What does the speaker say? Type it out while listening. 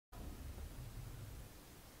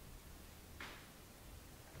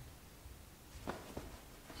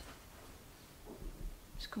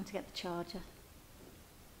just come to get the charger.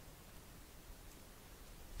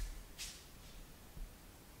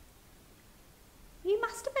 Are you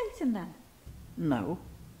masturbating then? No.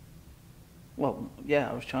 Well, yeah,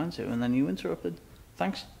 I was trying to, and then you interrupted.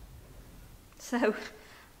 Thanks. So,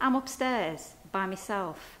 I'm upstairs by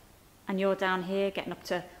myself, and you're down here getting up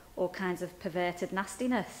to all kinds of perverted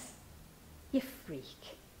nastiness. You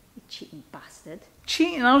freak. You cheating bastard.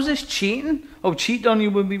 Cheating? How's this cheating? Oh, cheat on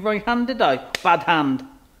you with me right-handed, I. Bad hand.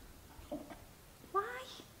 Why?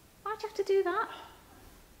 Why'd you have to do that?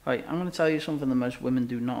 Right, I'm going to tell you something that most women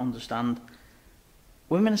do not understand.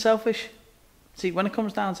 Women are selfish. See, when it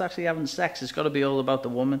comes down to actually having sex, it's got to be all about the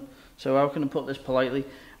woman. So how can I put this politely?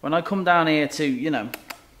 When I come down here to, you know,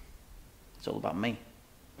 it's all about me.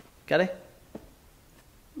 Get it?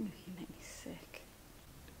 You make me sick.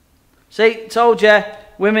 See, told you,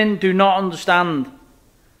 women do not understand.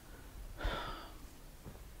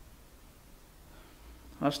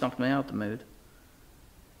 That's knocked me out the mood.